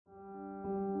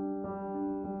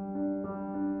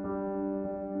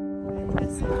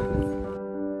this.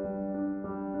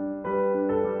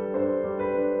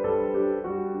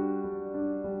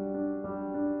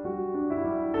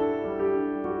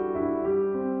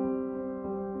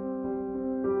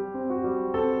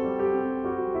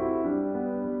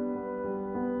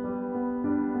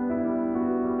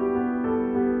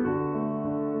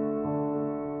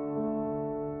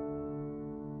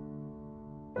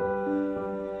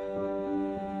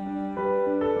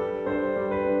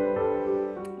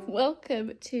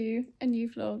 Welcome to a new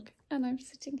vlog, and I'm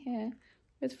sitting here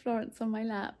with Florence on my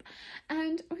lap,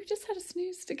 and we've just had a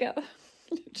snooze together.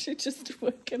 Literally just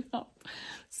woken up.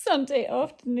 Sunday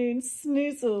afternoon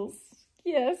snoozles.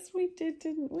 Yes, we did,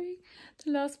 didn't we?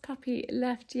 The last puppy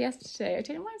left yesterday. I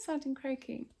don't know why I'm sounding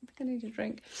croaky. I think I need a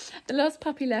drink. The last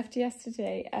puppy left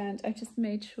yesterday, and I just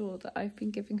made sure that I've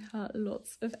been giving her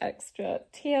lots of extra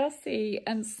TLC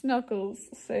and snuggles.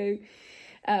 So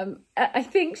I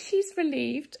think she's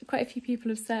relieved. Quite a few people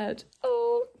have said,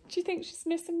 oh, do you think she's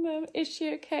missing them? Is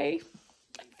she okay?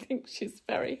 I think she's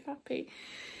very happy.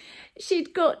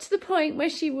 She'd got to the point where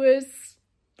she was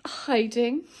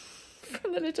hiding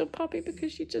from the little puppy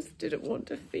because she just didn't want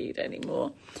to feed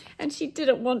anymore, and she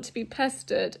didn't want to be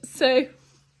pestered. So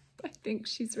I think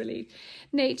she's relieved.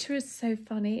 Nature is so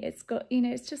funny. It's got, you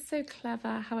know, it's just so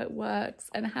clever how it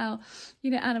works, and how, you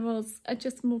know, animals are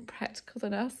just more practical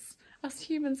than us. Us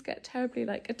humans get terribly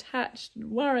like attached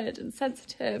and worried and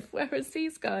sensitive, whereas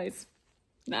these guys,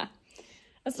 nah.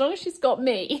 As long as she's got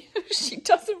me, she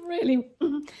doesn't really,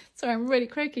 sorry, I'm really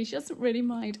croaky, she doesn't really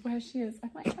mind where she is. I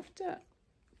might have to,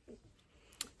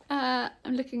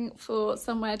 I'm looking for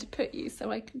somewhere to put you so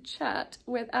I can chat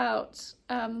without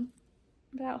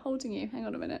holding you. Hang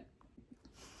on a minute.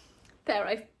 There,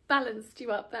 I've balanced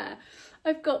you up there.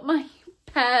 I've got my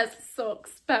pairs of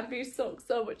socks, bamboo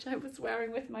socks on, which I was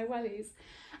wearing with my wellies.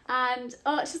 And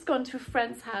Arch has gone to a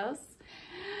friend's house.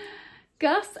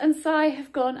 Gus and Sigh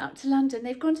have gone up to London.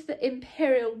 They've gone to the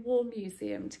Imperial War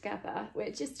Museum together,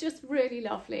 which is just really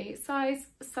lovely. Sigh's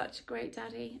such a great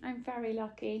daddy. I'm very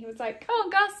lucky. He was like, come on,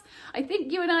 Gus, I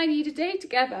think you and I need a day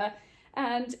together.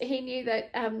 And he knew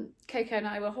that Coco and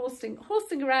I were horsing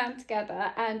around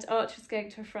together, and Arch was going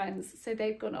to a friend's, so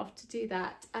they've gone off to do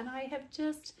that. And I have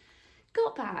just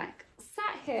got back,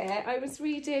 sat here. I was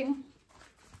reading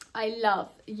I Love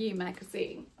You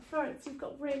magazine. Florence, you've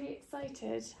got really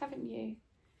excited, haven't you?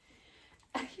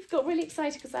 You've got really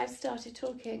excited because I've started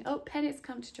talking. Oh, Penny's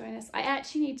come to join us. I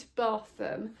actually need to bath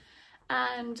them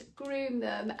and groom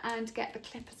them and get the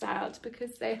clippers out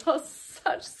because they are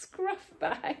such scruff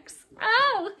bags.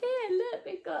 Oh, here, look,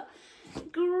 we've got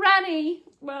Granny.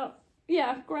 Well,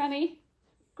 yeah, Granny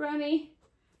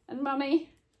and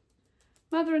Mummy.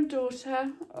 Mother and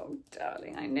daughter. Oh,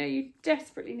 darling, I know you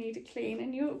desperately need a clean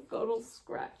and you've got all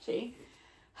scratchy.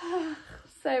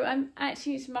 So I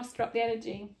actually need to muster up the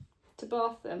energy to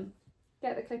bath them,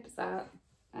 get the clippers out,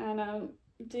 and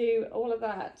do all of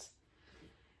that.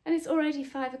 And it's already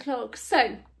 5 o'clock.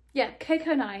 So yeah,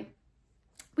 Coco and I,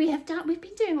 we've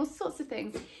been doing all sorts of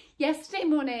things. Yesterday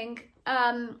morning,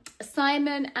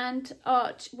 Simon and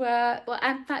Arch were, well,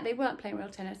 in fact, they weren't playing real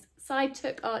tennis. Sigh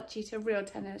took Archie to a real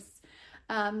tennis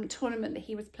tournament that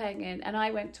he was playing in, and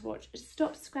I went to watch.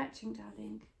 Stop scratching,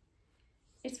 darling.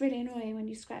 It's really annoying when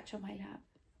you scratch on my lap.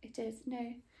 It is.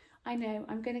 No, I know.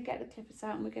 I'm going to get the clippers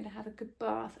out and we're going to have a good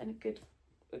bath and a good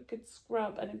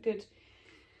scrub and a good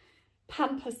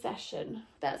pamper session.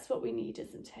 That's what we need,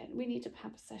 isn't it? We need a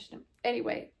pamper session.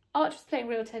 Anyway, Arch was playing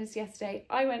real tennis yesterday.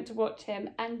 I went to watch him,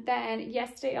 and then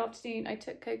yesterday afternoon I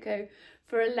took Coco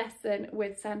for a lesson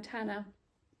with Santana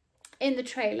in the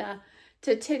trailer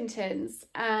to Tintin's,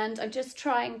 and I'm just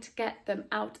trying to get them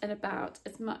out and about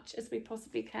as much as we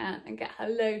possibly can and get her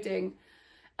loading.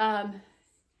 I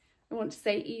want to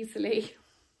say easily.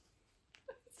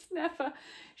 It's never.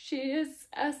 She is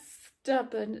a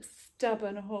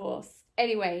stubborn horse.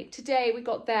 Anyway, today we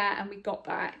got there and we got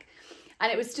back,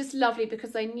 and it was just lovely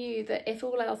because I knew that if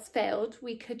all else failed,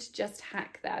 we could just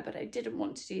hack there, but I didn't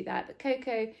want to do that. But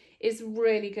Coco is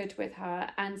really good with her,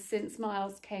 and since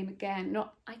Miles came again,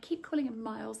 I keep calling him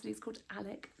Miles and he's called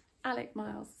Alec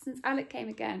Miles. Since Alec came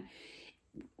again,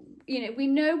 you know, we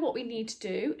know what we need to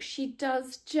do. She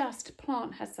does just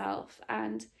plant herself,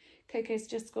 and Coco's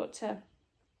just got to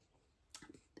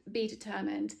be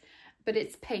determined, but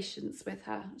it's patience with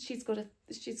her. She's got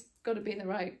to be in the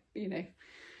right, you know.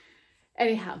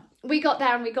 Anyhow, we got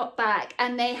there and we got back,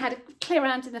 and they had a clear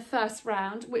round in the first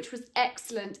round, which was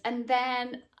excellent. And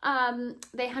then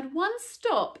they had one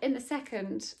stop in the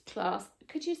second class.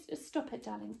 Could you stop it,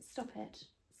 darling? Stop it.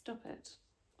 Stop it.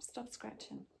 Stop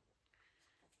scratching.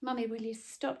 Mummy, will you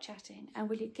stop chatting and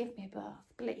will you give me a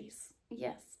bath, please?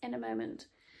 Yes, in a moment.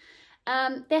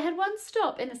 They had one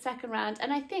stop in the second round,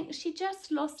 and I think she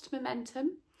just lost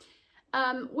momentum.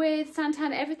 With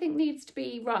Santana, everything needs to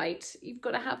be right. You've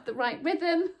got to have the right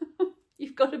rhythm.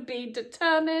 You've got to be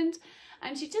determined.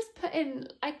 And she just put in,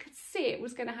 I could see it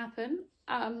was going to happen.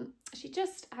 She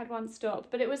just had one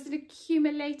stop, but it was an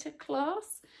accumulator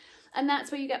class. And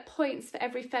that's where you get points for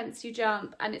every fence you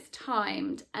jump, and it's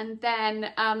timed. And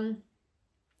then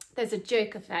there's a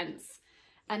joker fence,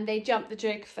 and they jump the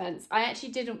joker fence. I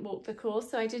actually didn't walk the course,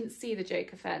 so I didn't see the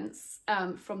joker fence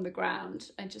from the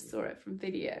ground. I just saw it from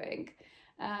videoing.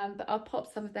 But I'll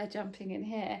pop some of their jumping in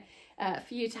here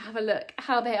for you to have a look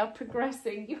how they are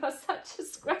progressing. You are such a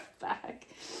scruff bag.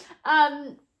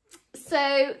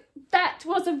 So that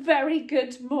was a very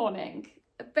good morning.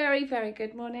 A very, very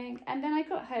good morning. And then I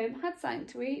got home, had something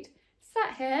to eat,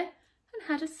 sat here and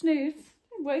had a snooze.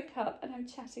 I woke up and I'm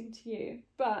chatting to you.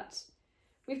 But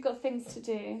we've got things to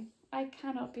do. I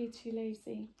cannot be too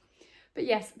lazy. But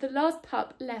yes, the last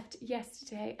pup left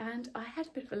yesterday and I had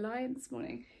a bit of a lie-in this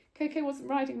morning. Coco wasn't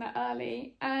riding that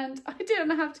early and I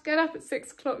didn't have to get up at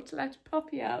 6 o'clock to let a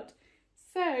puppy out.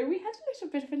 So we had a little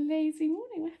bit of a lazy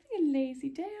morning. We're having a lazy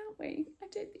day, aren't we? I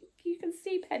don't think you can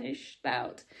see Penny's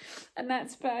spout. And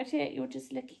that's about it. You're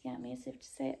just looking at me as if to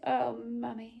say, oh,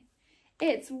 mummy,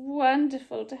 it's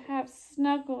wonderful to have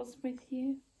snuggles with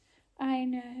you. I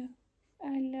know.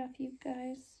 I love you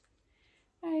guys.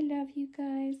 I love you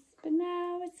guys. But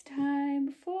now it's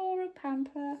time for a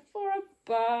pamper, for a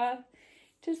bath,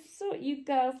 to sort you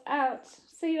girls out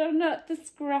so you're not the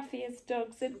scruffiest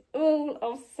dogs in all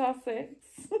of Sussex.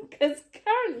 Because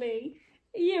currently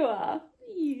you are.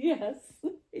 Yes,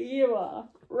 you are.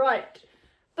 Right.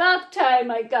 Bath time,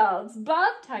 my girls.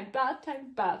 Bath time, bath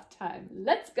time, bath time.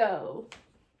 Let's go.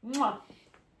 Mwah.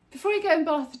 Before we go and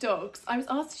bath the dogs, I was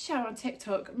asked to share on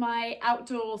TikTok my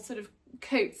outdoor sort of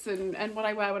coats and what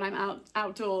I wear when I'm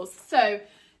outdoors. So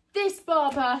this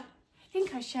Barber, I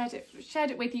think I shared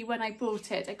it with you when I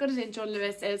bought it. I got it in John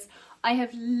Lewis's. I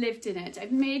have lived in it.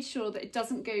 I've made sure that it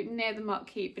doesn't go near the muck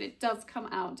heap, but it does come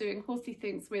out doing horsey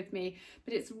things with me.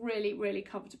 But it's really, really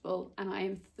comfortable and I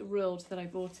am thrilled that I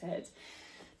bought it.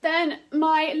 Then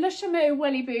my Le Chameau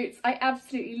welly boots, I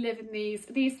absolutely live in these.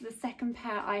 These are the second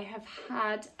pair I have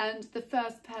had, and the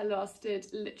first pair lasted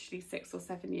literally 6 or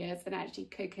 7 years, and actually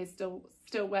Coco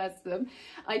still wears them.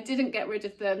 I didn't get rid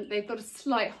of them. They've got a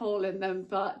slight hole in them,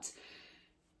 but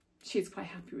she's quite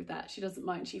happy with that. She doesn't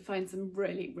mind. She finds them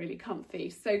really, really comfy.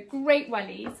 So great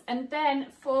wellies. And then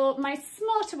for my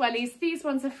smarter wellies, these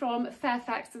ones are from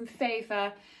Fairfax and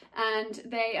Favour, and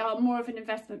they are more of an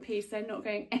investment piece. They're not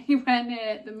going anywhere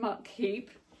near the muck heap.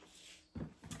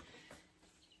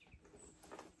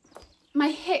 My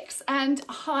Hicks and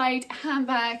Hyde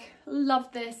handbag,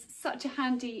 love this, such a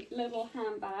handy little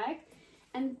handbag.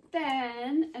 And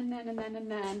then,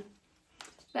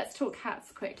 let's talk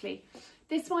hats quickly.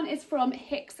 This one is from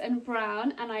Hicks and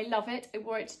Brown and I love it. I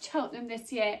wore it to Cheltenham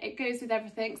this year. It goes with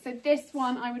everything. So this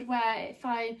one I would wear if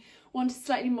I want a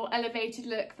slightly more elevated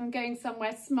look. If I'm going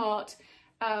somewhere smart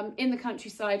in the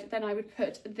countryside, then I would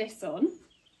put this on.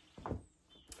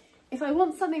 If I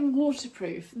want something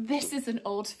waterproof, this is an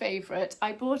old favourite.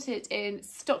 I bought it in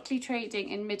Stockley Trading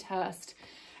in Midhurst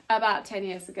about 10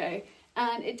 years ago.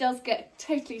 And it does get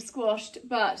totally squashed,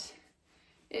 but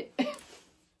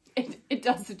it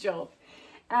does the job.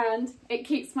 And it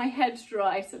keeps my head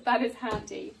dry, so that is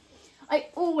handy. I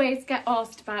always get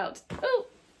asked about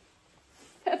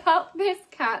this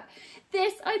cap.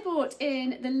 This I bought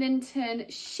in the Linton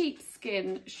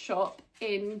sheepskin shop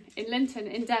in Linton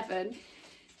in Devon.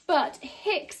 But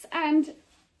Hicks and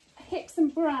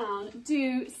Brown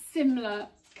do similar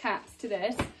caps to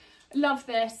this. I love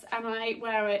this and I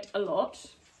wear it a lot.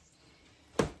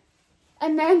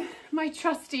 And then my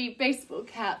trusty baseball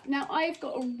cap. Now I've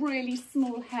got a really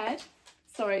small head.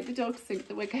 Sorry, the dogs think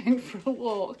that we're going for a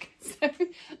walk. So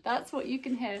that's what you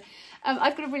can hear.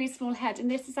 I've got a really small head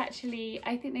and this is actually,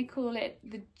 I think they call it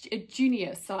a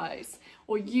junior size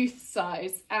or youth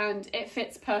size, and it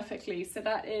fits perfectly. So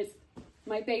that is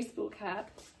my baseball cap.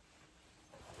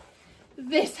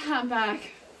 This handbag,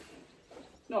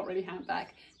 not really handbag,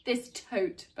 this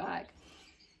tote bag.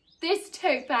 This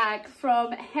tote bag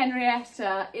from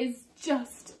Henrietta is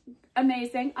just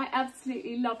amazing. I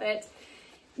absolutely love it.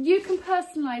 You can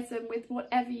personalise them with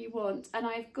whatever you want, and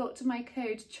I've got my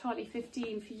code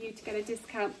Charlie15 for you to get a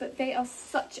discount, but they are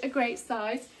such a great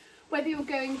size. Whether you're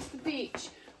going to the beach,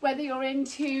 whether you're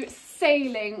into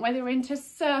sailing, whether you're into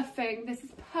surfing, this is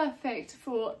perfect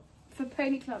for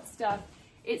pony club stuff.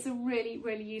 It's a really,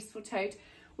 really useful tote.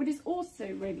 What is also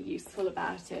really useful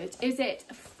about it is it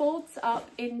folds up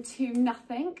into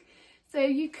nothing. So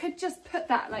you could just put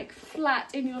that like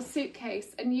flat in your suitcase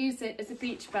and use it as a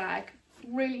beach bag.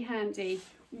 Really handy,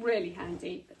 really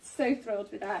handy. So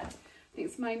thrilled with that. I think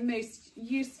it's my most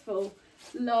useful,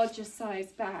 larger size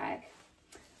bag.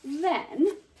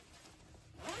 Then,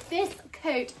 this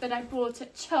coat that I bought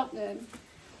at Cheltenham,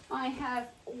 I have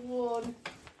worn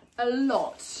a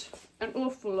lot, an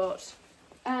awful lot,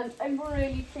 and I'm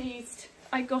really pleased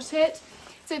I got it.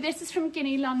 So this is from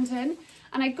Guinea, London,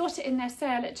 and I got it in their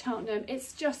sale at Cheltenham.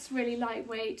 It's just really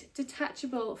lightweight,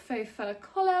 detachable faux fur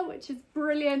collar, which is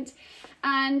brilliant,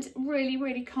 and really,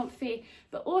 really comfy,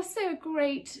 but also a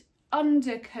great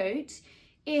undercoat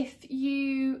if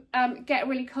you get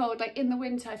really cold, like in the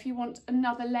winter, if you want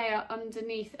another layer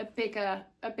underneath a bigger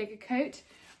coat.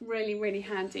 Really, really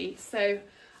handy. So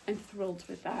I'm thrilled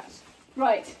with that.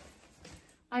 Right,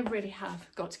 I really have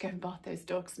got to go and bath those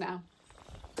dogs now.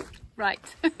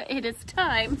 Right, it is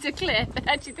time to clear.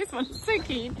 Actually, this one's so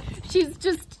keen. She's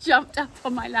just jumped up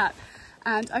on my lap,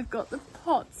 and I've got the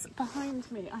pots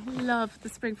behind me. I love the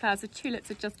spring flowers. The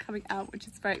tulips are just coming out, which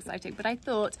is very exciting. But I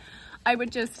thought I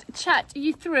would just chat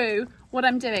you through what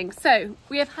I'm doing. So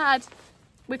we've had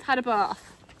a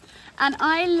bath, and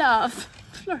I love,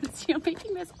 Florence, you're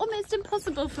making this almost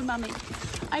impossible for Mummy.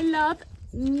 I love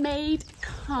Made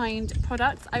Kind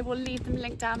products. I will leave them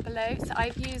linked down below. So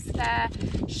I've used their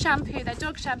shampoo, their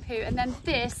dog shampoo, and then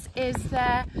this is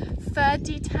their fur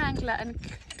detangler and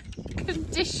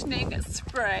conditioning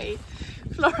spray.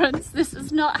 Florence, this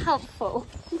is not helpful.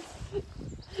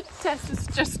 Tess has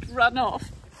just run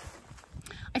off.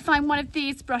 I find one of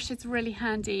these brushes really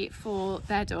handy for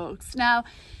their dogs. Now,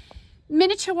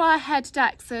 miniature wire-haired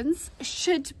Dachshunds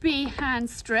should be hand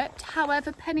stripped.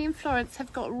 However, Penny and Florence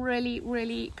have got really,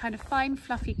 really kind of fine,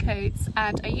 fluffy coats,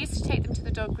 and I used to take them to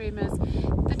the dog groomers.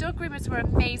 The dog groomers were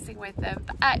amazing with them,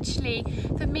 but actually,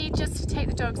 for me, just to take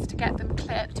the dogs to get them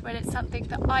clipped when it's something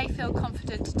that I feel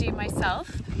confident to do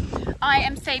myself, I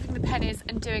am saving the pennies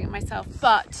and doing it myself.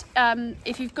 But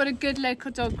if you've got a good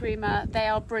local dog groomer, they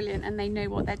are brilliant and they know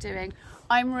what they're doing.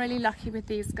 I'm really lucky with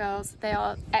these girls. They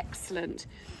are excellent.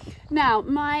 Now,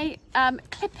 my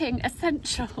clipping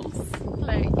essentials.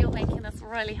 Flo, you're making this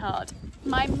really hard.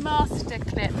 My master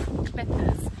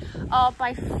clippers are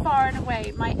by far and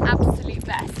away my absolute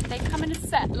best. They come in a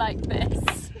set like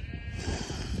this.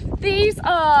 These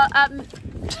are,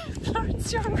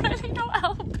 Florence, you're really not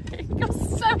helping. You're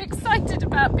so excited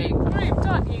about being groomed,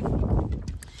 aren't you?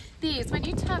 These, when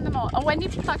you turn them on, or when you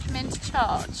plug them into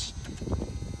charge,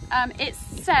 it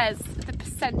says the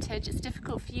percentage. It's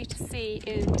difficult for you to see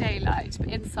in daylight, but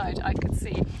inside I could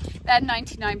see. They're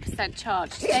 99%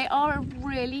 charged. They are a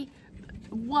really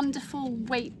wonderful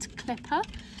weight clipper,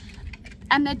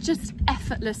 and they're just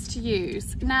effortless to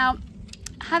use. Now,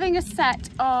 having a set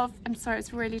of, I'm sorry,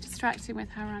 it's really distracting with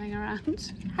her running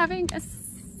around. Having a,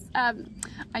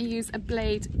 I use a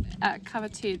blade cover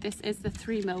too. This is the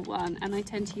 3mm one, and I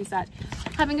tend to use that.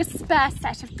 Having a spare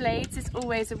set of blades is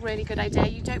always a really good idea.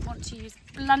 You don't want to use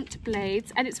blunt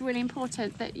blades, and it's really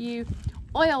important that you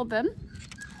oil them,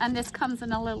 and this comes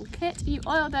in a little kit. You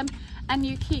oil them and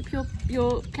you keep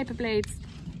your clipper blades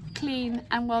clean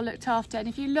and well looked after, and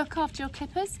if you look after your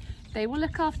clippers, they will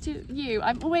look after you.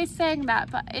 I'm always saying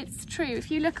that, but it's true. If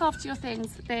you look after your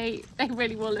things, they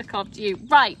really will look after you.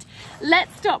 Right,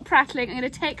 let's stop prattling. I'm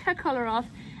going to take her collar off,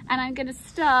 and I'm going to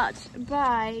start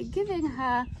by giving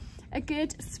her a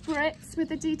good spritz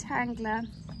with a detangler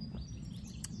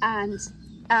and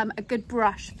a good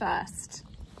brush first.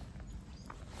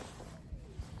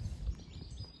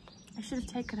 I should have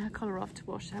taken her collar off to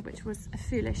wash her, which was a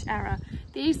foolish error.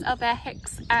 These are their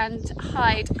Hicks and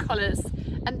Hyde collars,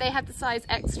 and they have the size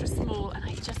extra small, and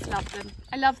I just love them.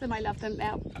 I love them, I love them.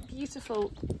 They're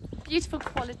beautiful, beautiful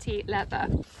quality leather.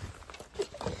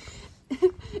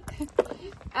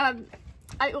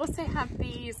 I also have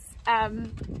these,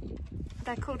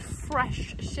 they're called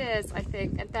Fresh Shears, I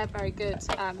think, and they're very good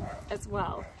as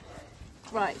well.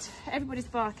 Right, everybody's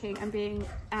barking and being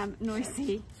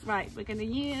noisy. Right, we're going to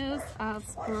use our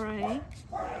spray.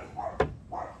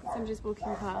 Somebody's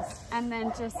walking past, and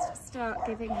then just start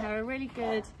giving her a really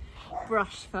good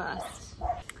brush first.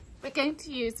 We're going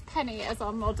to use Penny as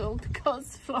our model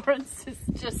because Florence is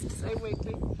just so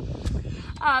wiggly.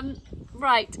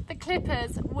 Right, the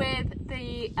clippers with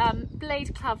the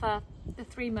blade cover, the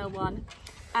 3mm one,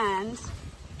 and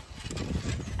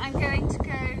I'm going to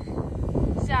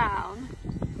go down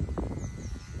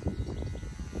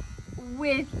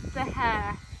with the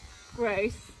hair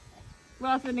growth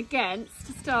rather than against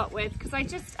to start with, because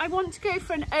I want to go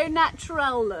for an au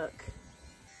naturel look.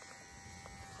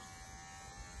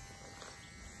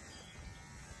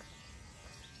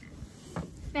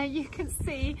 Now you can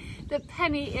see that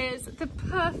Penny is the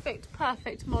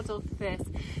perfect model for this.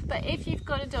 But if you've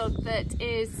got a dog that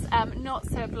is not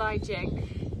so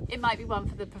obliging, it might be one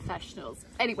for the professionals.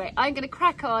 Anyway, I'm going to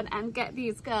crack on and get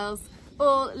these girls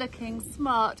all looking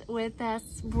smart with their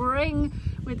spring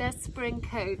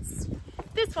coats.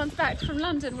 This one's back from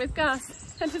London with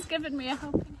Gus and has given me a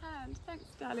helping hand. Thanks,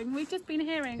 darling. We've just been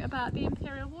hearing about the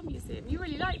Imperial War Museum. You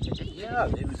really liked it, didn't you? Yeah,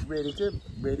 it was really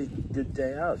good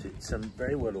day out. It's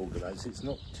very well organised. It's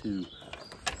not too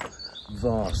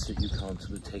vast that you can't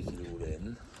sort of take it all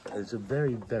in. There's a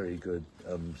very good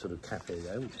sort of cafe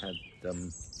there, which had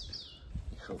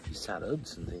healthy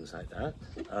salads and things like that.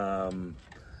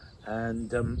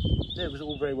 Yeah, it was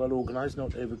all very well organised,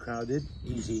 not overcrowded,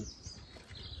 easy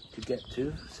to get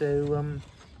to. So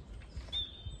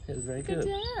it was very good. Good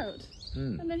day out.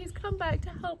 And then he's come back to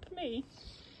help me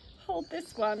hold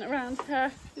this one around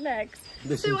her legs.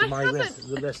 Listen to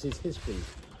the rest is history.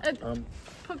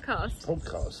 Podcast.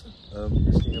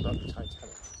 Listening about the Titanic.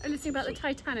 Oh, listening about the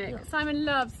Titanic. Yeah. Simon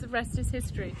loves The Rest is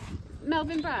History.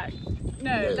 Melvin Bragg?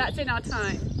 No, that's In Our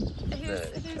Time.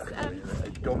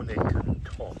 Dominic and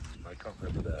Tom. I can't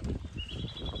remember them.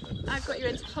 I've got you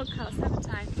into podcasts, haven't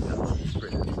I? No, it's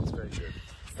brilliant. It's very good.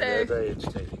 So, they're very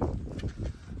entertaining.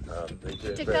 They do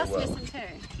it did very Gus well. listen too?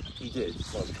 He did,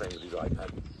 while playing with his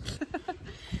iPad.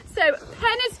 So,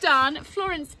 Pen is done,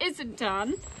 Florence isn't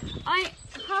done. I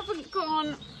haven't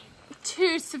gone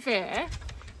too severe,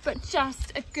 but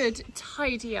just a good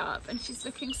tidy up, and she's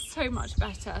looking so much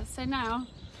better. So now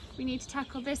we need to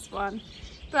tackle this one.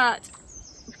 But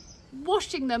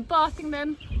washing them, bathing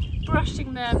them,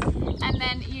 brushing them, and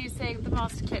then using the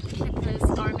Master Clip clippers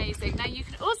are amazing. Now you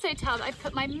can also tell that I've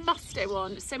put my Musto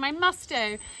on. So my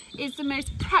Musto is the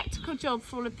most practical job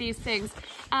for all of these things,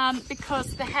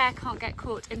 because the hair can't get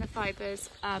caught in the fibres,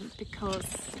 because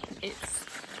it's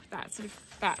that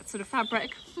sort of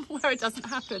fabric where it doesn't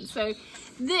happen. So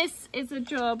this is a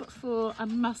job for a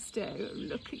Musto.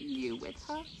 Look at you with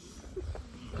her.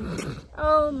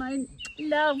 Oh my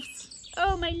loves.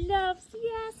 Oh my loves,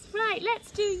 yes. Right,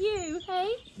 let's do you, hey?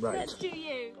 Right. Let's do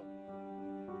you.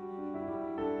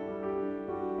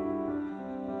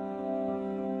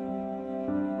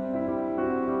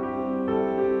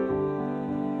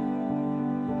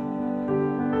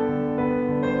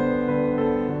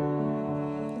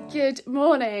 Good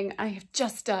morning. I have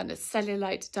just done a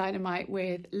cellulite dynamite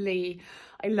with Lee.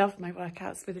 I love my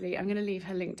workouts with Lee. I'm going to leave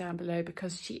her link down below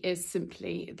because she is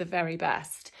simply the very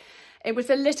best. It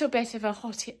was a little bit of a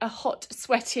hot,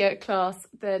 sweatier class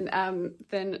than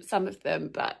some of them,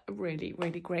 but a really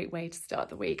great way to start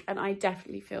the week. And I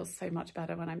definitely feel so much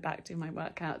better when I'm back doing my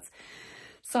workouts.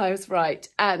 So I was right.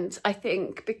 And I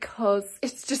think because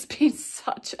it's just been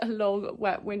such a long,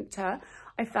 wet winter,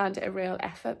 I found it a real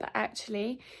effort. But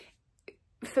actually,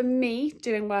 for me,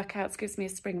 doing workouts gives me a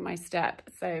spring in my step.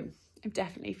 So I'm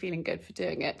definitely feeling good for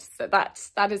doing it. So that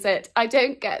is it. I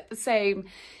don't get the same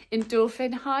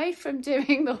endorphin high from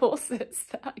doing the horses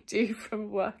that I do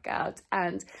from workout.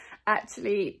 And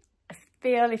actually, I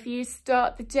feel if you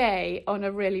start the day on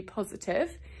a really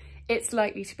positive, it's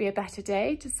likely to be a better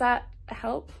day. Does that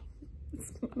help?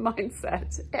 It's my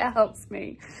mindset. It helps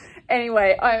me.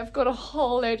 Anyway, I've got a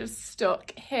whole load of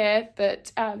stock here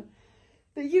that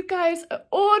you guys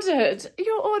ordered.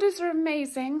 Your orders are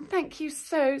amazing. Thank you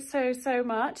so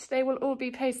much. They will all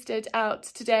be posted out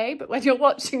today, but when you're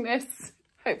watching this,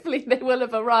 hopefully they will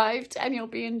have arrived and you'll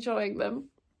be enjoying them.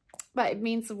 But it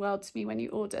means the world to me when you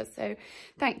order. So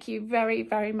thank you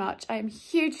very much. I am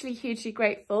hugely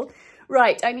grateful.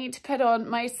 Right, I need to put on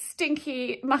my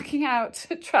stinky mucking out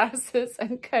trousers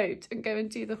and coat and go and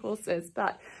do the horses.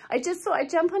 But I just thought I'd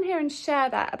jump on here and share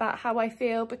that about how I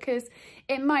feel, because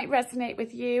it might resonate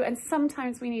with you. And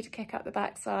sometimes we need to kick up the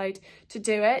backside to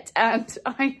do it. And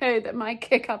I know that my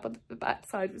kick up on the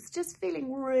backside was just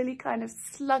feeling really kind of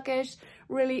sluggish,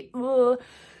 really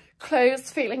clothes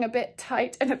feeling a bit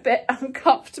tight and a bit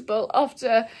uncomfortable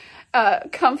after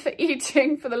comfort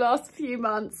eating for the last few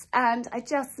months, and I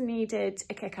just needed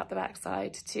a kick up the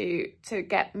backside to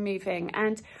get moving.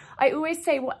 And I always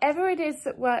say, whatever it is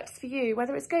that works for you,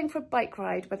 whether it's going for a bike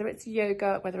ride, whether it's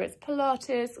yoga, whether it's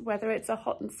Pilates, whether it's a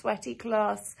hot and sweaty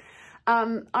class,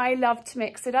 I love to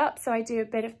mix it up. So I do a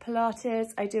bit of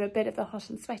Pilates, I do a bit of the hot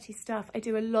and sweaty stuff, I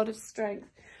do a lot of strength.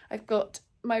 I've got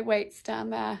my weights down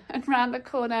there and round the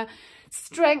corner.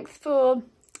 Strength for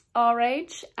our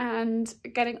age and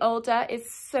getting older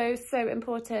is so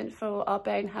important for our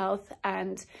bone health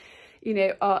and, you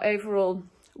know, our overall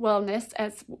wellness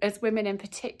as women in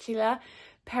particular.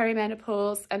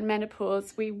 perimenopause and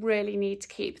menopause, we really need to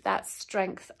keep that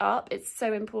strength up. It's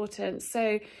so important.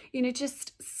 So, you know,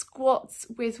 just squats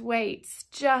with weights,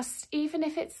 just even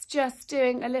if it's just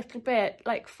doing a little bit,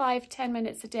 like 5-10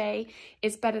 minutes a day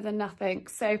is better than nothing.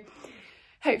 So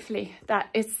hopefully that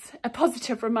is a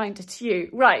positive reminder to you.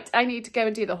 Right, I need to go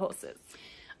and do the horses.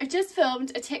 I just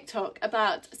filmed a TikTok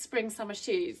about spring summer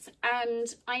shoes, and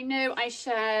I know I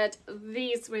shared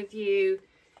these with you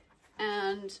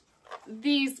and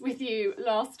these with you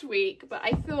last week, but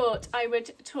I thought I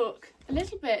would talk a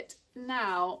little bit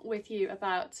now with you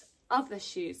about other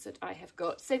shoes that I have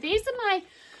got. So these are my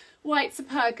white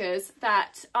Supergas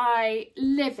that I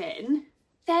live in.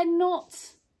 They're not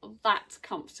that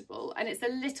comfortable, and it's a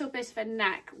little bit of a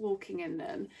knack walking in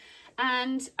them.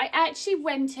 And I actually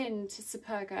went into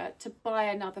Superga to buy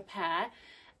another pair,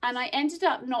 and I ended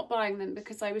up not buying them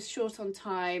because I was short on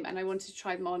time and I wanted to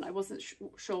try them on. I wasn't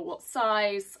sure what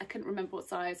size. I couldn't remember what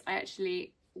size. I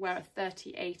actually wear a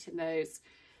 38 in those,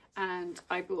 and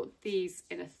I bought these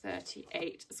in a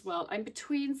 38 as well. I'm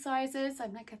between sizes.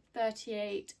 I'm like a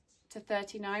 38 to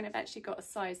 39. I've actually got a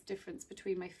size difference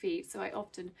between my feet, so I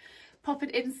often pop an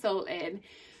insole in.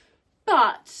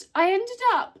 But I ended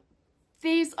up,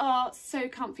 these are so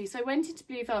comfy. So I went into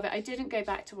Blue Velvet. I didn't go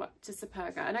back to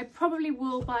Superga, and I probably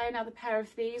will buy another pair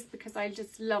of these because I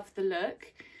just love the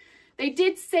look. They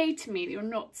did say to me that you're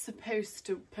not supposed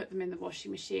to put them in the washing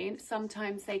machine.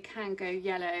 Sometimes they can go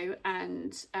yellow,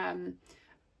 and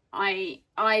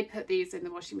I put these in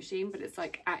the washing machine, but it's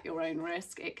like at your own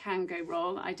risk. It can go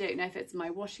wrong. I don't know if it's my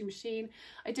washing machine.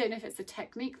 I don't know if it's the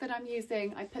technique that I'm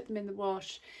using. I put them in the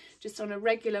wash, just on a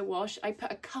regular wash. I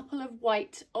put a couple of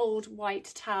old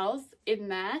white towels in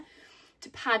there to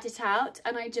pad it out,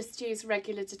 and I just use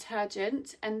regular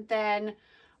detergent, and then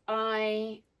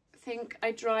I think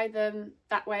I dry them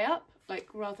that way up, like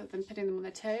rather than putting them on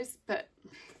their toes. But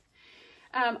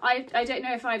I don't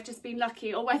know if I've just been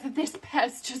lucky or whether this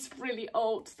pair's just really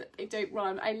old that they don't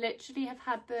run. I literally have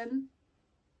had them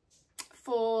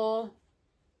for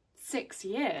 6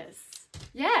 years.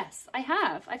 Yes, I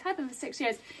have. I've had them for 6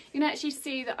 years. You can actually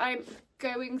see that I'm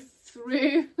going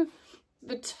through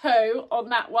the toe on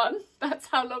that one. That's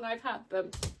how long I've had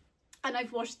them. And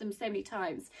I've washed them so many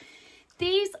times.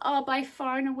 These are by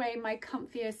far and away my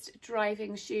comfiest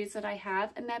driving shoes that I have,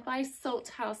 and they're by Salt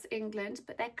House England,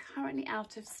 but they're currently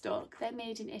out of stock. They're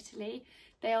made in Italy.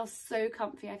 They are so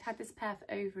comfy. I've had this pair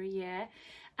for over a year,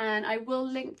 and I will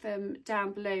link them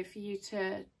down below for you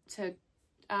to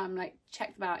like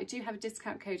check them out. I do have a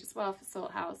discount code as well for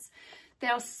Salt House. They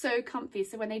are so comfy,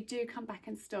 so when they do come back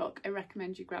in stock, I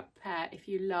recommend you grab a pair if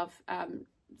you love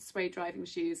suede driving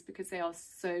shoes, because they are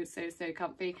so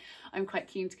comfy. I'm quite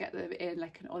keen to get them in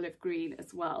like an olive green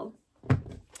as well.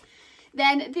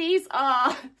 Then these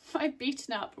are my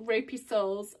beaten up ropey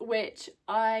soles, which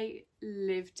I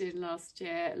lived in last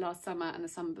summer and the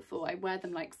summer before. I wear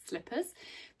them like slippers,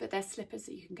 but they're slippers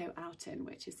that you can go out in,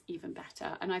 which is even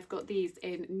better. And I've got these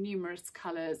in numerous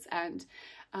colours, and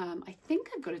I think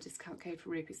I've got a discount code for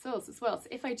ropey soles as well. So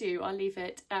if I do, I'll leave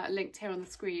it linked here on the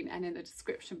screen and in the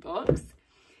description box.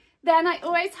 Then I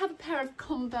always have a pair of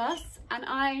Converse, and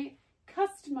I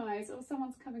customise, oh,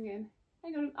 someone's coming in.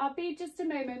 Hang on, I'll be just a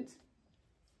moment.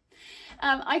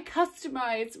 I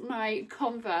customise my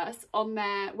Converse on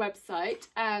their website,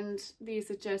 and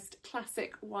these are just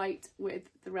classic white with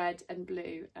the red and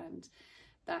blue, and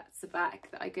that's the back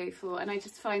that I go for. And I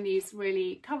just find these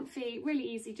really comfy, really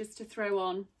easy just to throw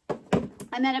on.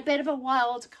 And then a bit of a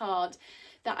wild card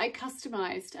that I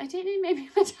customised. I don't know, maybe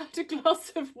I'd had a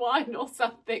glass of wine or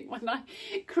something when I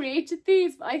created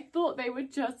these, but I thought they were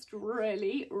just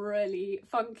really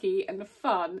funky and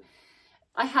fun.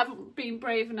 I haven't been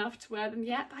brave enough to wear them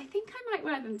yet, but I think I might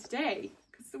wear them today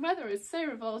because the weather is so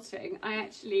revolting. I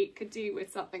actually could do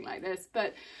with something like this,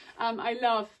 but I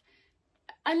love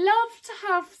to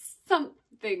have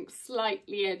something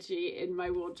slightly edgy in my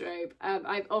wardrobe.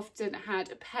 I've often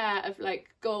had a pair of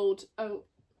like gold, oh,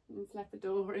 I've left the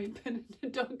door open and the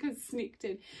dog has sneaked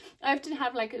in. I often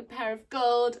have like a pair of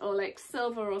gold or like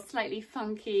silver or slightly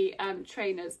funky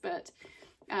trainers, but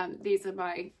these are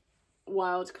my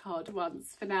wild card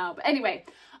ones for now. But anyway,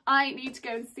 I need to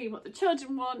go and see what the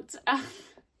children want.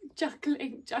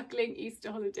 Juggling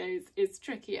Easter holidays is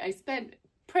tricky. I spent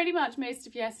pretty much most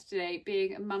of yesterday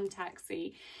being a mum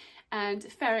taxi and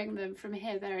ferrying them from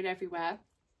here, there and everywhere.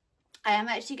 I am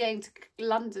actually going to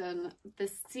London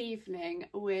this evening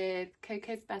with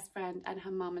Coco's best friend and her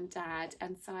mum and dad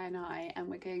and Sigh and I, and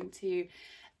we're going to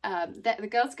the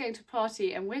girls are going to a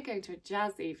party and we're going to a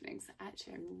jazz evening. So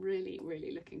actually I'm really,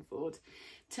 really looking forward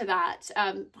to that.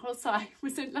 Poor Sigh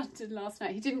was in London last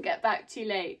night. He didn't get back too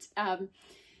late.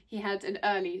 He had an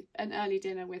early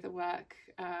dinner with a work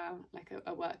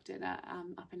dinner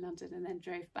up in London, and then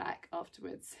drove back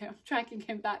afterwards. So I'm dragging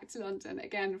him back to London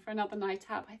again for another night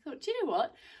out. I thought, do you know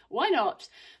what? Why not?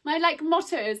 My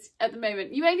motto is at the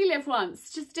moment, you only live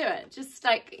once, just do it. Just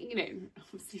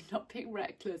obviously not being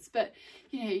reckless, but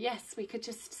yes, we could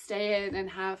just stay in and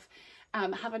have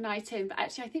a night in. But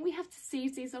actually I think we have to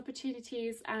seize these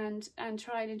opportunities and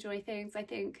try and enjoy things. I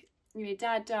think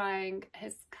Dad dying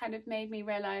has kind of made me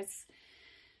realise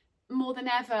more than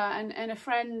ever, and a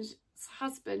friend's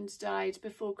husband died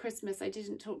before Christmas. I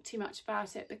didn't talk too much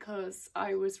about it because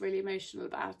I was really emotional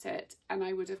about it and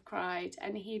I would have cried,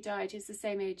 and he died. He's the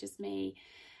same age as me,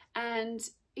 and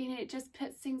it just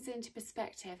puts things into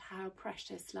perspective how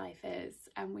precious life is,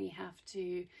 and we have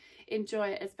to enjoy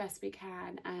it as best we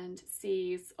can and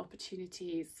seize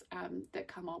opportunities that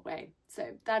come our way. So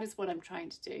that is what I'm trying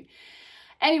to do.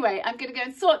 Anyway, I'm going to go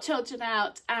and sort children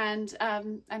out and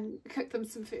cook them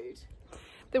some food.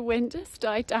 The wind has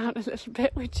died down a little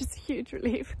bit, which is a huge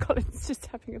relief. Colin's just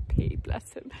having a pee,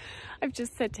 bless him. I've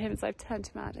just said to him as I've turned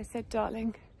him out, I said,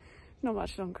 darling, not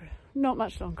much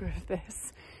longer of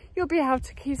this. You'll be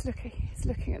out. He's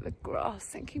looking at the grass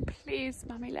thinking, please,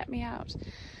 Mummy, let me out.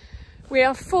 We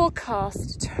are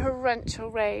forecast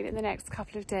torrential rain in the next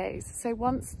couple of days. So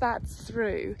once that's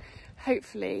through,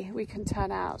 hopefully we can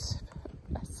turn out.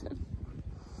 Bless him.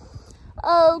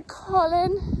 Oh,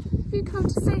 Colin, have you come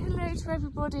to say hello to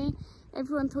everybody?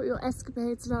 Everyone thought your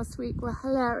escapades last week were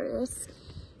hilarious.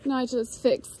 Nigel's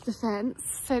fixed the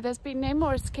fence, so there's been no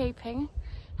more escaping.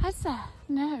 Has there?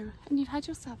 No. And you've had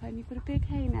your supper and you've got a big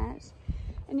hay net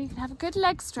and you can have a good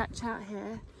leg stretch out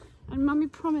here. And Mummy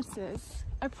promises,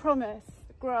 I promise,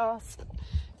 grass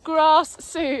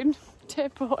soon, dear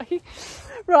boy.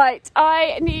 Right,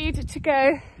 I need to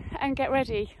go and get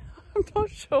ready. I'm not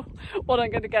sure what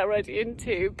I'm going to get ready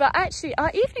into, but actually our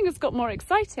evening has got more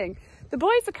exciting. The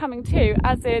boys are coming too,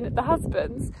 as in the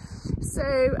husbands. So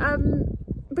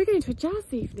we're going to a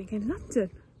jazz evening in London,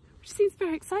 which seems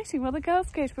very exciting while the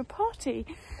girls go to a party,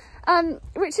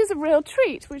 which is a real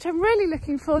treat, which I'm really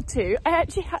looking forward to. I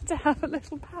actually had to have a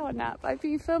little power nap. I've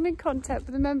been filming content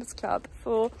for the Members Club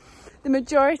for the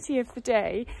majority of the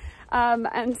day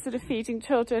and sort of feeding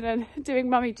children and doing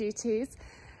mummy duties.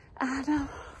 And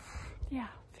yeah,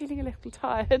 feeling a little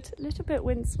tired, a little bit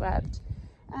windswept,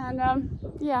 and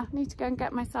yeah, need to go and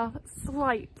get myself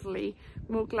slightly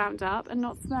more glammed up and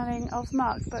not smelling of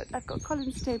muck. But I've got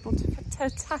Colin's table to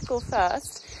tackle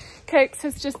first. Cokes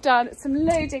has just done some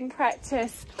loading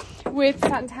practice with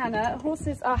Santana.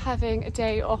 Horses are having a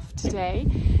day off today,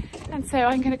 and so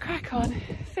I'm going to crack on,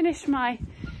 finish my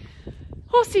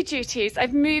horsey duties.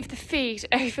 I've moved the feed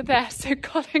over there so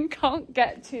Colin can't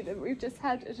get to them. We've just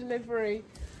had a delivery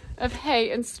of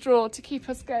hay and straw to keep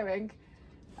us going,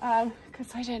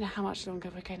 because I don't know how much longer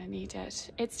we're going to need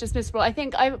it. It's just miserable. I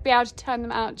think I'll be able to turn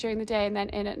them out during the day and then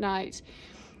in at night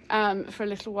for a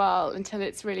little while until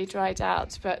it's really dried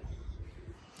out. But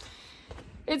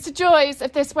it's the joys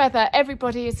of this weather.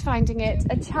 Everybody is finding it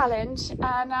a challenge,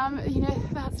 and you know,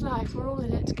 that's life. We're all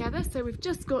in it together, so we've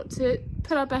just got to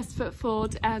put our best foot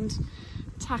forward and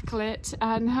tackle it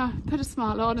and put a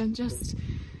smile on and just,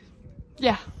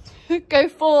 yeah, go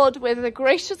forward with a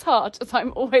gracious heart, as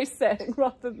I'm always saying,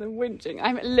 rather than whinging.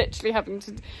 I'm literally having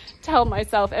to tell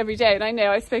myself every day, and I know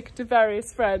I've spoken to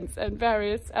various friends and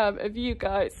various of you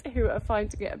guys who are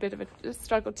finding it a bit of a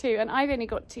struggle too, and I've only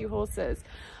got 2 horses.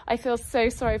 I feel so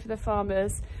sorry for the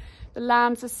farmers. The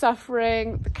lambs are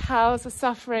suffering, the cows are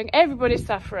suffering, everybody's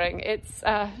suffering. It's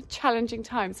challenging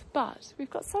times, but we've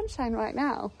got sunshine right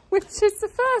now, which is the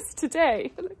first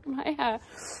today. Look at my hair.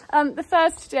 The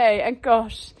first today, and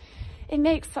gosh, it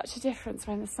makes such a difference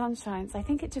when the sun shines. I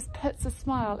think it just puts a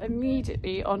smile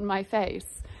immediately on my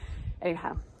face.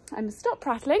 Anyhow, I'm gonna stop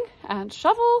prattling and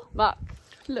shovel muck.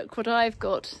 Look what I've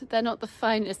got. They're not the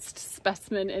finest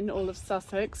specimen in all of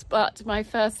Sussex, but my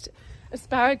first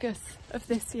asparagus of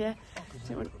this year.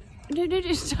 No,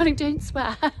 darling, don't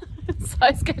swear.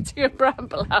 Sigh's getting a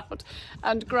bramble out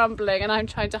and grumbling, and I'm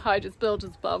trying to hide his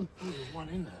builder's bum. Oh, there's one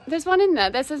in there. There's one in there.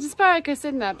 There's an asparagus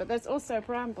in there, but there's also a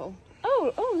bramble.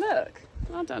 Oh, look.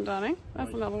 Well done, darling.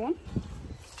 That's another one.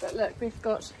 But look, we've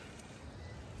got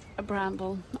a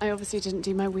bramble. I obviously didn't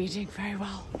do my weeding very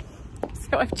well.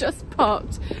 So I've just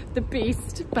parked the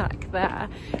beast back there.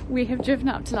 We have driven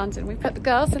up to London. We've put the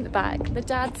girls in the back, the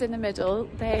dad's in the middle.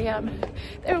 They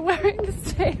were wearing the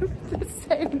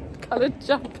same coloured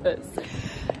jumpers.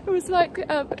 It was like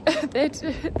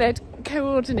they'd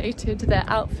coordinated their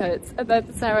outfits, and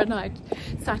then Sarah and I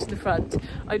sat in the front.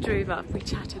 I drove up, we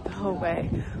chatted the whole way.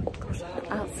 Gosh,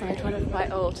 outside one of my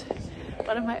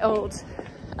old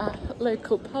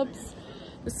local pubs,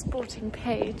 the Sporting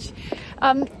Page.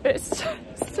 It's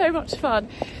so much fun.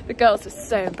 The girls were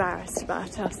so embarrassed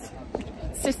about us.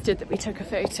 Insisted that we took a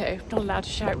photo, not allowed to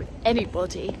share it with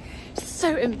anybody.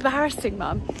 So embarrassing,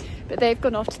 Mum. But they've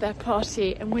gone off to their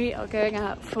party and we are going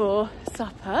out for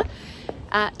supper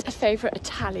at a favourite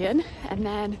Italian, and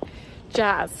then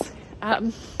jazz.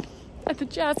 And the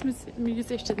jazz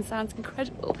musician sounds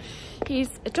incredible.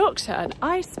 He's a doctor, an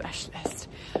eye specialist.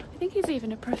 I think he's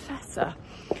even a professor.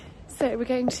 So we're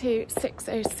going to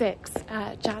 606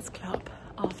 Jazz Club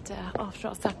after our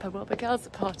supper while the girls are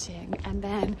partying, and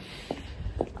then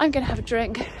I'm going to have a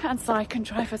drink and Sigh can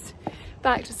drive us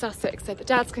back to Sussex, so the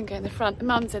dads can go in the front, the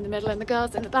mum's in the middle and the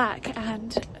girls in the back,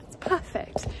 and it's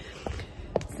perfect.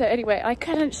 So anyway, I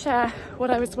couldn't share what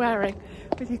I was wearing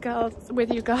with you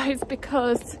guys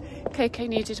because Coco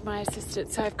needed my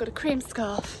assistance. So I've got a cream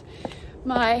scarf,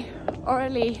 my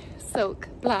Orally silk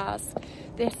blouse,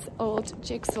 this old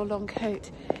jigsaw long coat,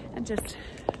 and just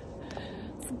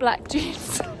some black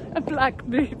jeans and black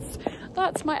boots.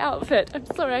 That's my outfit. I'm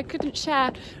sorry I couldn't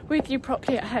share with you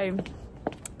properly at home,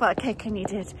 but Coco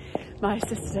needed my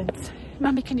assistance.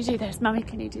 Mummy, can you do this? Mummy,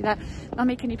 can you do that?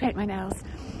 Mummy, can you paint my nails?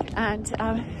 And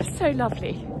so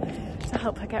lovely to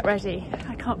help her get ready.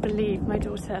 I can't believe my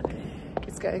daughter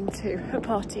is going to a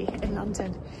party in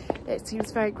London. It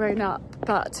seems very grown up,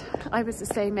 but I was the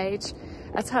same age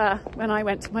as her when I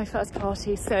went to my first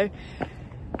party, so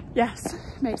yes,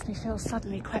 it makes me feel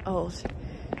suddenly quite old.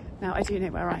 Now I do know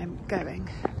where I am going.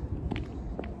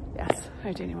 Yes,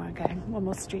 I do know where I'm going. One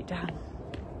more street down.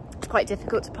 It's quite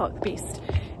difficult to park the beast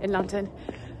in London.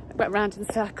 I went round in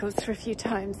circles for a few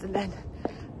times, and then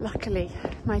luckily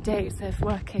my days of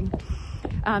working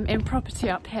in property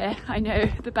up here, I know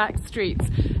the back streets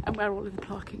and where all of the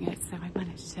parking is, so I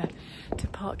managed to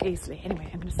park easily. Anyway,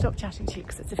 I'm going to stop chatting to you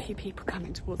because there's a few people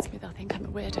coming towards me. They'll think I'm a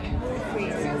weirdo.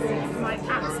 My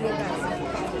absolute best.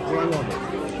 What I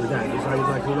love with that is I would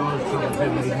like a large tub of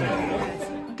homemade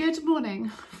milk. Good morning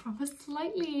from a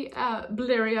slightly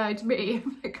bleary-eyed me,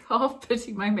 like half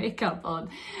putting my makeup on.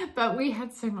 But we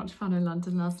had so much fun in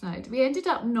London last night. We ended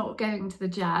up not going to the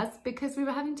jazz because we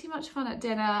were having too much fun at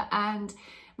dinner, and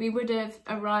we would have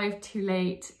arrived too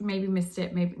late, maybe missed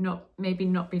it, maybe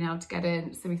not been able to get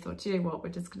in. So we thought, you know what, we're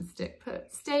just going to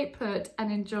stay put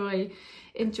and enjoy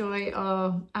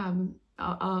our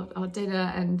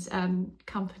dinner and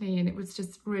company, and it was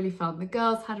just really fun. The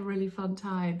girls had a really fun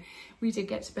time. We did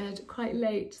get to bed quite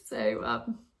late, so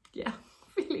yeah,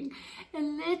 feeling a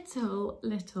little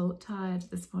tired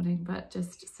this morning, but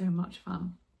just so much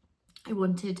fun. I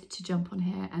wanted to jump on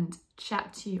here and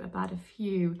chat to you about a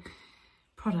few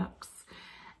products.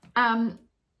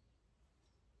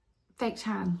 Fake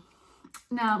tan.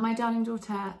 Now my darling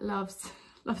daughter loves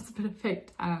a bit of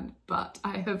fake tan, but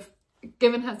I have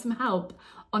given her some help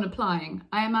on applying.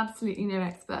 I am absolutely no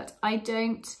expert. I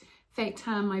don't fake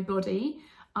tan my body.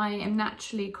 I am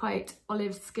naturally quite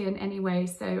olive skin anyway,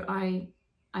 so I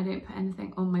don't put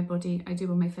anything on my body. I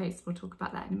do on my face. We'll talk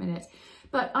about that in a minute.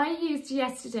 But I used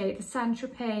yesterday the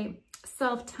Saint-Tropez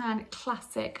Self Tan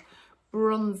Classic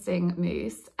Bronzing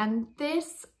Mousse, and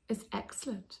this is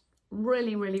excellent.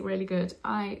 Really good.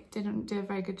 I didn't do a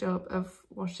very good job of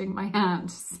washing my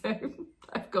hands, so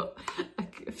I've got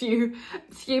a few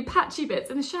patchy bits.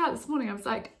 In the shower this morning I was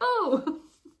like, oh,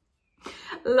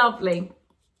 lovely.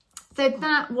 So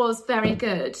that was very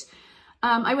good.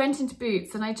 I went into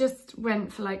Boots and I just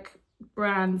went for like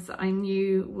brands that I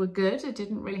knew were good. I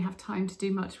didn't really have time to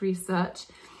do much research,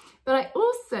 but I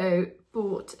also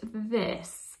bought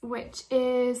this, which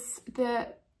is the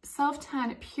Self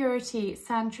Tan Purity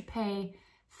Saint-Tropez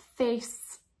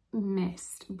Face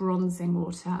Mist Bronzing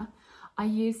Water. I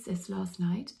used this last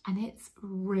night and it's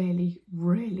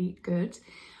really good.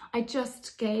 I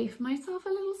just gave myself a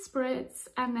little spritz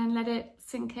and then let it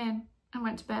sink in and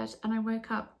went to bed, and I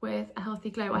woke up with a healthy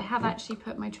glow. I have actually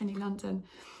put my Trinny London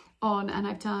on and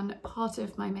I've done part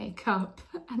of my makeup,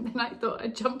 and then I thought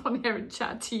I'd jump on here and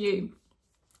chat to you.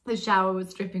 The shower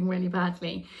was dripping really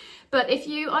badly. But if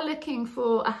you are looking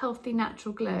for a healthy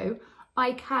natural glow,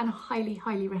 I can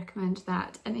highly recommend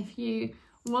that. And if you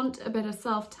want a bit of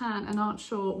self-tan and aren't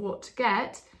sure what to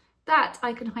get, that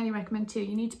I can highly recommend too.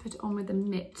 You need to put it on with a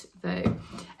mitt though.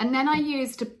 And then I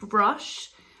used a brush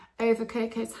over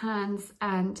Coco's hands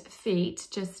and feet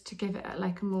just to give it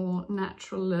like a more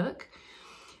natural look.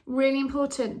 Really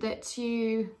important that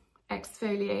you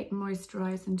exfoliate,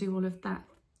 moisturize and do all of that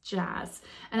jazz.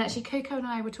 And actually Coco and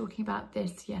I were talking about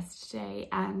this yesterday,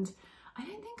 and I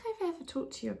don't think I've ever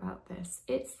talked to you about this.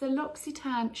 It's the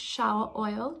L'Occitane shower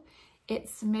oil.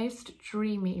 It's the most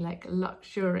dreamy, like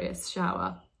luxurious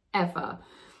shower ever.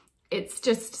 It's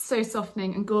just so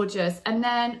softening and gorgeous. And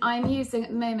then I'm using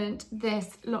at the moment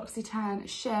this L'Occitane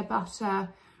Shea Butter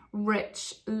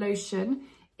Rich Lotion.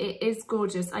 It is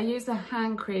gorgeous. I use the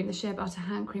hand cream, the Shea Butter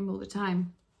hand cream all the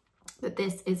time. But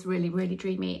this is really, really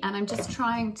dreamy. And I'm just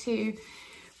trying to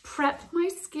prep my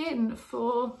skin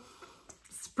for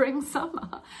spring,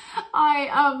 summer.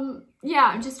 I'm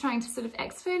just trying to sort of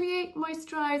exfoliate,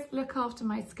 moisturize, look after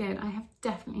my skin. I have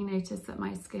definitely noticed that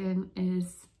my skin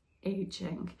is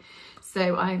aging.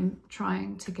 So I'm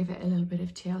trying to give it a little bit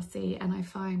of TLC, and I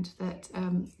find that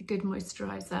a good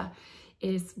moisturizer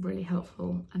is really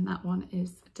helpful, and that one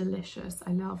is delicious.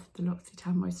 I love the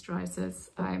L'Occitane moisturizers.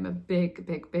 I'm a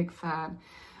big fan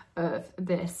of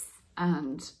this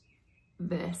and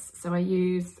this. So I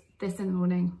use this in the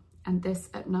morning and this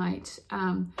at night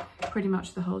pretty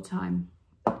much the whole time.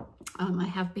 I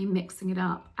have been mixing it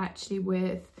up actually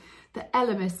with the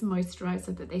Elemis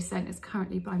moisturizer that they sent, is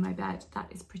currently by my bed.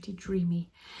 That is pretty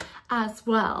dreamy as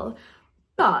well.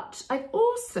 But I've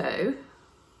also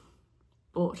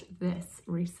bought this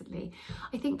recently.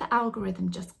 I think the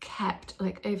algorithm just kept,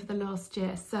 like, over the last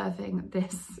year serving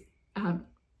this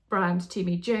brand to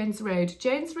me. Jones Road.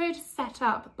 Jones Road is set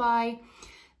up by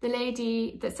the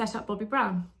lady that set up Bobbi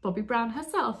Brown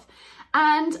herself.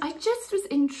 And I just was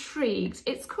intrigued.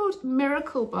 It's called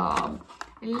Miracle Balm.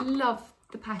 I love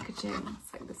the packaging.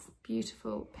 It's like this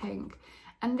beautiful pink.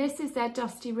 And this is their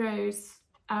Dusty Rose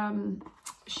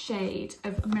shade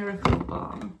of Miracle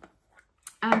Balm.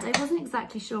 And I wasn't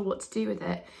exactly sure what to do with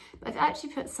it, but I've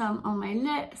actually put some on my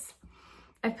lips.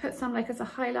 I've put some like as a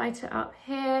highlighter up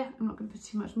here. I'm not going to put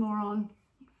too much more on.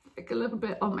 Like a little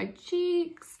bit on my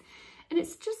cheeks. And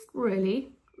it's just really,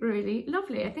 really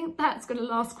lovely. I think that's going to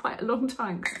last quite a long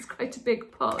time because it's quite a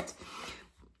big pot.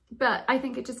 But I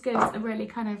think it just gives a really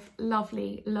kind of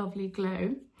lovely, lovely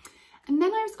glow. And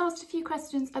then I was asked a few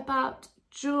questions about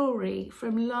jewellery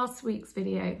from last week's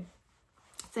video.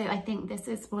 So I think this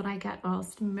is what I get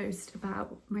asked most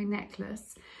about, my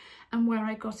necklace and where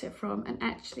I got it from. And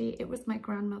actually it was my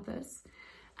grandmother's.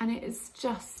 And it is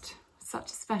just such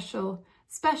a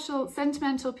special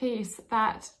sentimental piece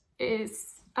that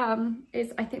is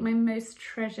I think my most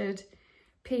treasured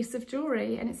piece of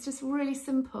jewellery. And it's just really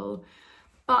simple,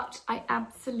 but I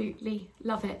absolutely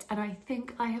love it. And I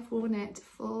think I have worn it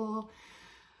for,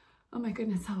 oh my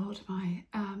goodness, how old am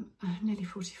I? Nearly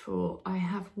 44. I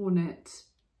have worn it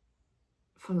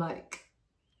for like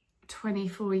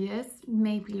 24 years,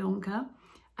 maybe longer.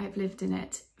 I've lived in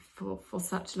it for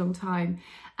such a long time.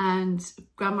 And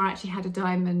Grandma actually had a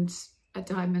diamond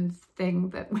thing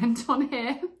that went on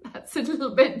here. That's a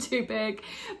little bit too big,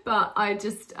 but I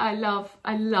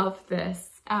love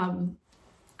this. And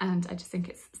I just think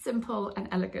it's simple and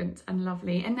elegant and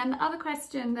lovely. And then the other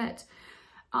question that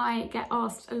I get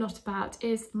asked a lot about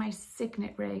is my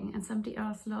signet ring. And somebody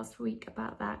asked last week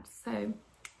about that. So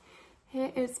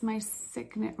here is my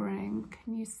signet ring.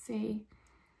 Can you see?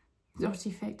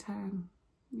 Dotty fake tan.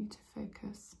 Need to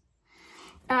focus.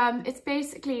 It's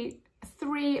basically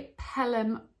 3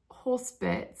 Pelham horse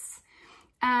bits,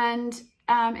 and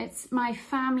it's my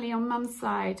family on mum's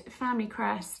side, family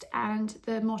crest, and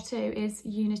the motto is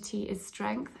unity is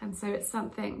strength. And so it's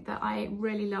something that I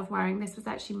really love wearing. This was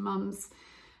actually mum's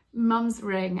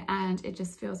ring, and it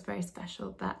just feels very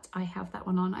special that I have that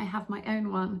one on. I have my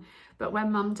own one, but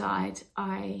when mum died,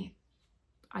 I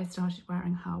started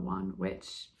wearing her one,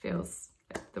 which feels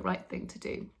like the right thing to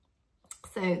do.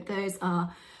 So those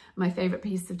are my favourite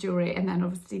pieces of jewellery. And then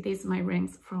obviously these are my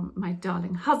rings from my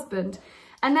darling husband.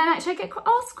 And then actually I get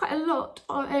asked quite a lot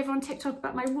over on TikTok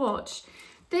about my watch.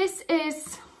 This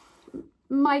is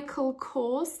Michael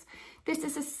Kors. This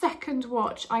is a second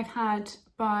watch I've had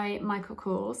by Michael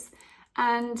Kors,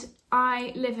 and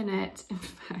I live in it. In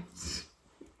fact,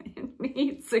 it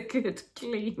needs a good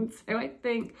clean, so I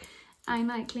think I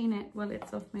might clean it while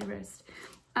it's off my wrist.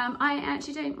 I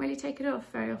actually don't really take it off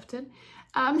very often.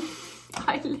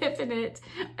 I live in it,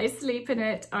 I sleep in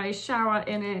it, I shower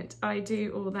in it, I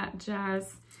do all that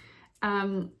jazz.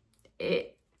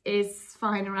 It is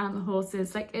fine around the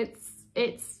horses. Like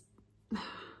it's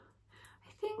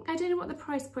I don't know what the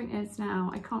price point is now.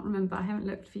 I can't remember. I haven't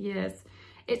looked for years.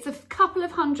 It's a couple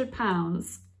of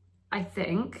 £100, I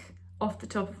think, off the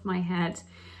top of my head.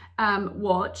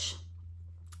 Watch.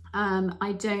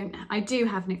 I do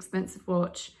have an expensive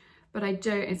watch, but I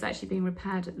don't, it's actually being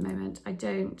repaired at the moment.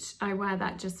 I wear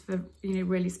that just for, you know,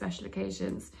 really special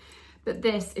occasions. But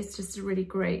this is just a really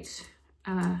great,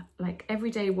 like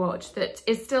everyday watch that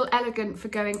is still elegant for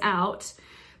going out,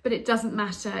 but it doesn't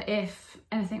matter if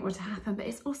anything were to happen. But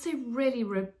it's also really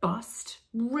robust,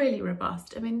 really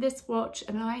robust. I mean, this watch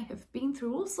and I have been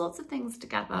through all sorts of things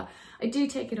together. I do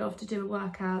take it off to do a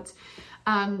workout,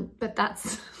 but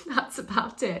that's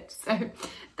about it. So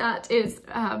that is,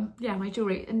 yeah, my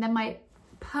jewellery. And then my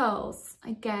pearls,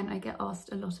 again, I get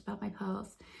asked a lot about my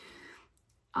pearls.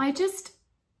 I just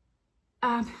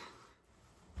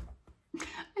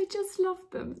love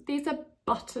them. These are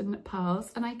button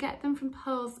pearls, and I get them from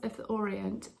Pearls of the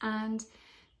Orient, and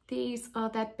these are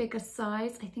their bigger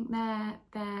size. I think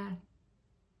they're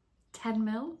 10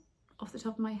 mil off the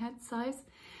top of my head size.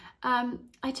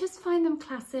 I just find them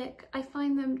classic. I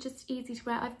find them just easy to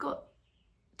wear. I've got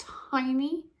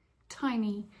tiny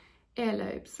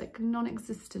earlobes, like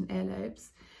non-existent earlobes,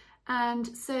 and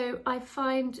so I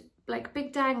find like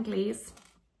big danglies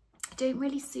don't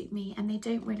really suit me and they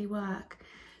don't really work.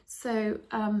 So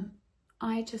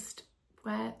I just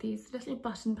wear these little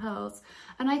button pearls,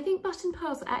 and I think button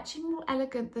pearls are actually more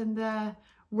elegant than the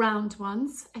round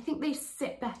ones. I think they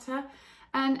sit better,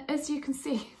 and as you can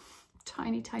see,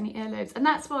 tiny earlobes, and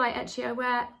that's why actually I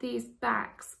wear these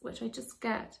backs, which I just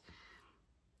get,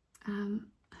 hang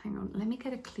on, let me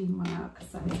get a clean one out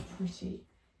because that is pretty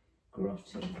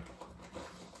grotty.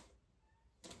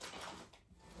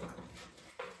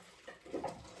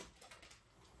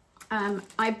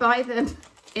 I buy them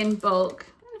in bulk.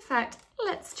 In fact,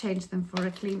 let's change them for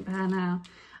a clean pair now.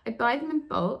 I buy them in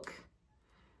bulk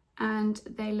and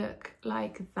they look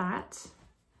like that.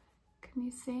 Can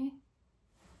you see?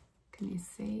 Can you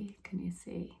see? Can you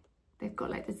see? They've got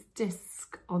like this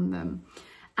disc on them,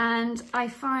 and I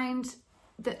find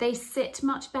that they sit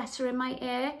much better in my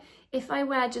ear. If I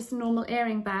wear just normal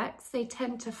earring backs, they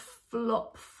tend to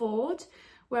flop forward.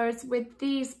 Whereas with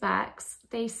these backs,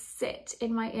 they sit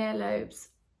in my earlobes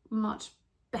much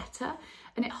better,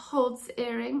 and it holds the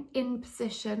earring in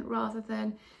position rather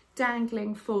than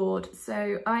dangling forward.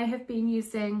 So I have been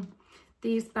using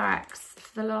these backs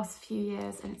for the last few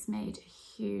years, and it's made a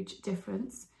huge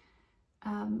difference.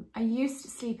 I used to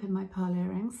sleep in my pearl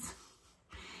earrings,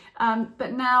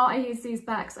 but now I use these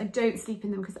backs. I don't sleep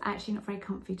in them because they're actually not very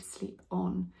comfy to sleep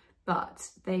on, but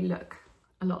they look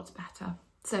a lot better.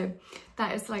 So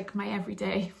that is like my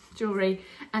everyday jewellery.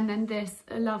 And then this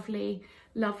lovely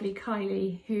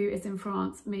Kylie, who is in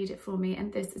France, made it for me,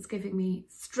 and this is giving me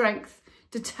strength,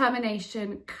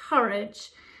 determination,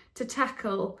 courage to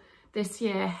tackle this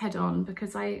year head on,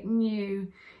 because I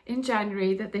knew in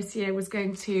January that this year was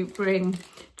going to bring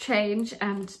change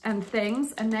and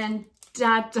things, and then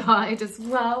Dad died as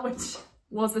well, which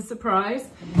was a surprise,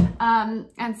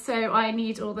 and so I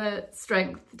need all the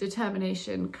strength,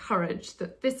 determination, courage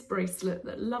that this bracelet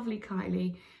that lovely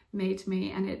Kylie made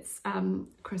me, and it's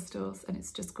crystals, and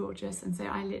it's just gorgeous. And so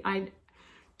I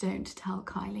don't tell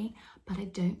Kylie, but I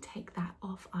don't take that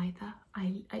off either.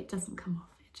 It doesn't come off,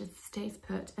 it just stays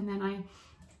put. And then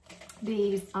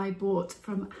these I bought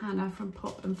from Hannah from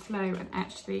Pop and Flow, and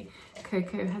actually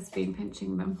Coco has been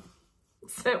pinching them.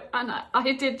 So, and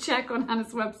I did check on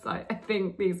Hannah's website. I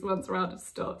think these ones are out of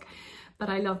stock, but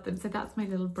I love them. So that's my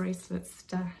little bracelet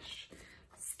stack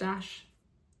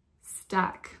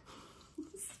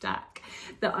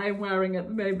that I'm wearing at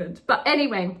the moment. But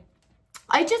anyway,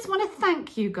 I just want to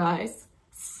thank you guys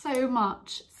so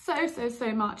much,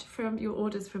 so much from your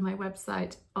orders from my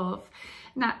website of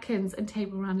napkins and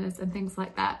table runners and things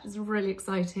like that. It's really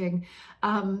exciting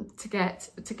to get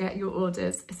your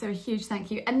orders, so a huge thank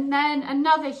you. And then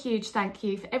another huge thank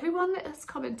you for everyone that has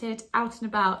commented out and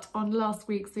about on last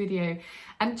week's video,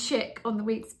 and Chick on the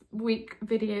week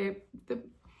video,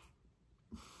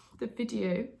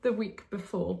 the week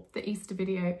before, the Easter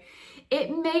video.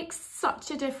 It makes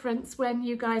such a difference when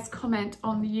you guys comment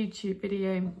on the YouTube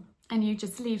video and you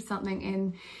just leave something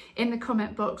in the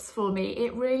comment box for me.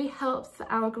 It really helps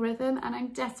the algorithm, and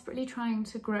I'm desperately trying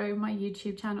to grow my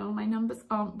YouTube channel. My numbers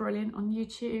aren't brilliant on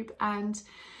YouTube, and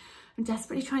I'm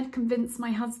desperately trying to convince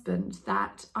my husband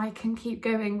that I can keep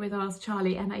going with Ask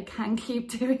Charlie, and I can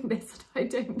keep doing this. I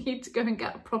don't need to go and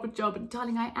get a proper job. And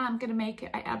darling, I am gonna make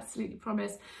it, I absolutely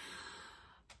promise.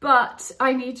 But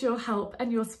I need your help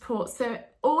and your support. So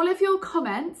all of your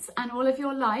comments and all of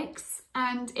your likes,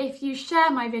 and if you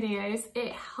share my videos,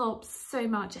 it helps so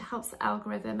much. It helps the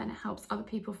algorithm, and it helps other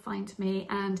people find me,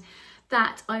 and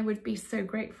that I would be so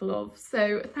grateful of.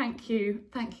 So thank you.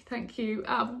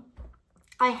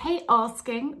 I hate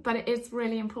asking, but it is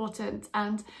really important,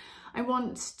 and I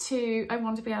want to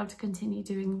be able to continue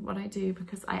doing what I do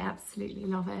because I absolutely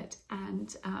love it,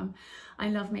 and I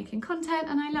love making content,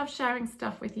 and I love sharing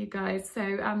stuff with you guys.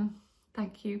 So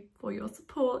thank you for your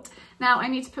support. Now I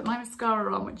need to put my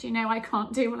mascara on, which you know I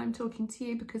can't do when I'm talking to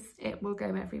you because it will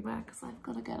go everywhere because I've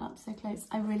got to get up so close.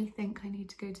 I really think I need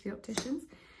to go to the opticians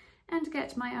and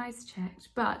get my eyes checked.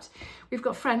 But we've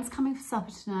got friends coming for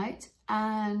supper tonight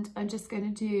and I'm just going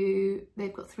to do,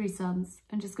 they've got 3 sons.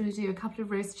 I'm just going to do a couple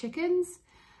of roast chickens.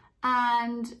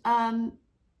 And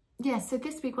yeah, so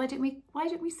this week, why don't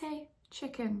we say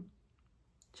chicken?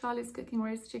 Charlie's cooking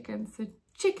roast chicken. So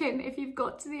chicken, if you've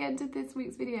got to the end of this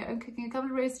week's video, I'm cooking a couple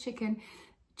of roast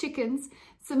chickens,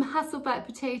 some Hasselback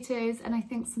potatoes, and I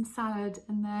think some salad,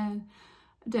 and then,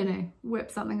 I don't know,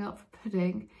 whip something up for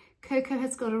pudding. Coco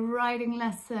has got a riding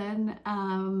lesson,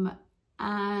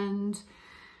 and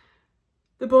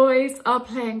the boys are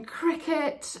playing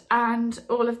cricket and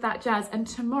all of that jazz. And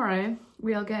tomorrow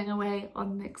we are going away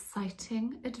on an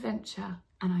exciting adventure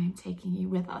and I am taking you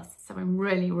with us. So I'm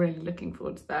really, really looking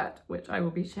forward to that, which I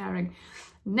will be sharing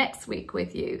next week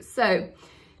with you. So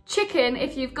chicken,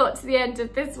 if you've got to the end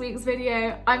of this week's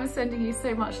video, I'm sending you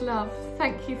so much love.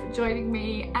 Thank you for joining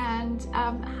me and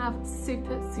have a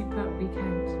super, super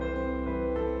weekend.